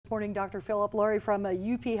morning, Dr. Philip Lowry from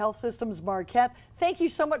UP Health Systems Marquette. Thank you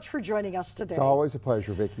so much for joining us today. It's always a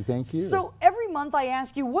pleasure, Vicki. Thank you. So every month I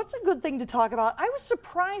ask you, what's a good thing to talk about? I was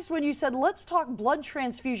surprised when you said, let's talk blood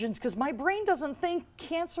transfusions, because my brain doesn't think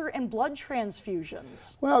cancer and blood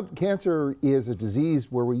transfusions. Well, cancer is a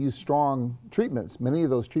disease where we use strong treatments. Many of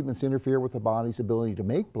those treatments interfere with the body's ability to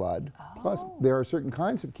make blood. Plus, there are certain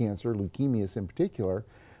kinds of cancer, leukemias in particular,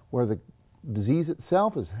 where the disease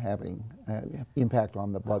itself is having an impact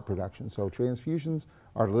on the blood production. So transfusions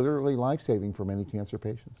are literally life-saving for many cancer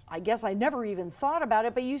patients. I guess I never even thought about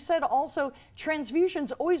it, but you said also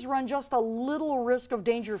transfusions always run just a little risk of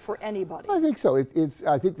danger for anybody. I think so.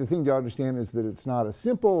 I think the thing to understand is that it's not a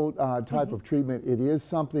simple type of treatment. It is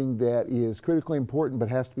something that is critically important but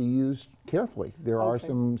has to be used carefully. There are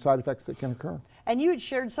some side effects that can occur. And you had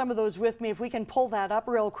shared some of those with me. If we can pull that up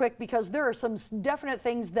real quick, because there are some definite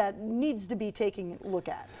things that needs to be taken a look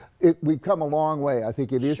at. We've come a long way. I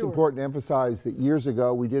think it is important to emphasize that years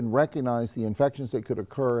ago we didn't recognize the infections that could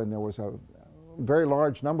occur, and there was a very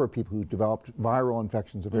large number of people who developed viral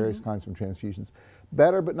infections of various kinds from transfusions.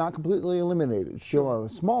 Better, but not completely eliminated. Still a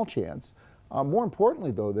small chance. More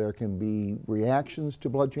importantly, though, there can be reactions to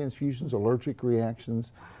blood transfusions, allergic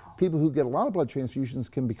reactions. People who get a lot of blood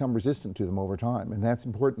transfusions can become resistant to them over time, and that's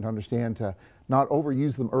important to understand, to not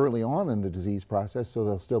overuse them early on in the disease process so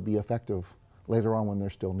they'll still be effective later on when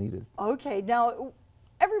they're still needed. Okay, now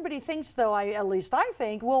everybody thinks, though, at least I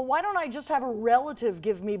think, well, why don't I just have a relative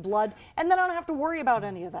give me blood and then I don't have to worry about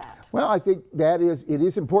any of that? Well, I think it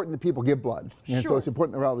is important that people give blood, and so it's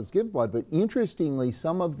important that relatives give blood, but interestingly,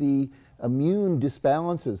 some of the immune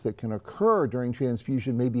disbalances that can occur during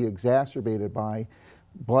transfusion may be exacerbated by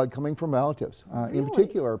blood coming from relatives. In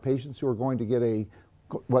particular, patients who are going to get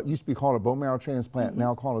what used to be called a bone marrow transplant,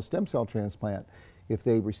 now called a stem cell transplant. If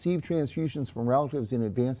they receive transfusions from relatives in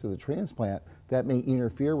advance of the transplant, that may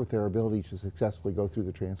interfere with their ability to successfully go through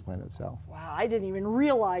the transplant itself. Wow, I didn't even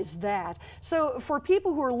realize that. So for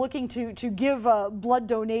people who are looking to give blood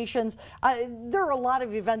donations, there are a lot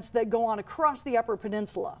of events that go on across the Upper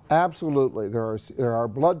Peninsula. Absolutely. There are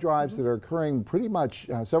blood drives that are occurring pretty much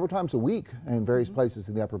several times a week in various places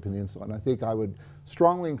in the Upper Peninsula, and I think I would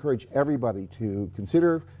strongly encourage everybody to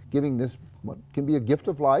consider giving this what can be a gift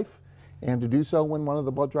of life, and to do so when one of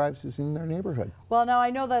the blood drives is in their neighborhood. Well, now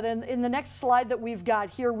I know that in the next slide that we've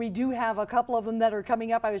got here, we do have a couple of them that are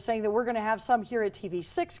coming up. I was saying that we're going to have some here at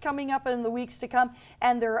TV6 coming up in the weeks to come,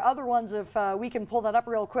 and there are other ones, if we can pull that up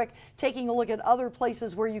real quick, taking a look at other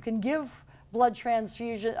places where you can give blood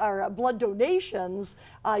transfusion or blood donations.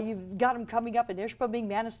 You've got them coming up in Ishpeming,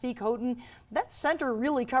 Manistee, Houghton. That center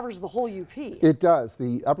really covers the whole UP. It does.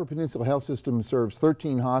 The Upper Peninsula Health System serves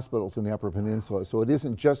 13 hospitals in the Upper Peninsula, so it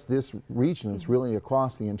isn't just this region, it's really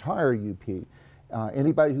across the entire UP.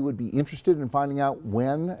 Anybody who would be interested in finding out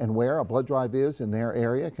when and where a blood drive is in their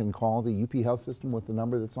area can call the UP Health System with the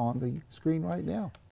number that's on the screen right now.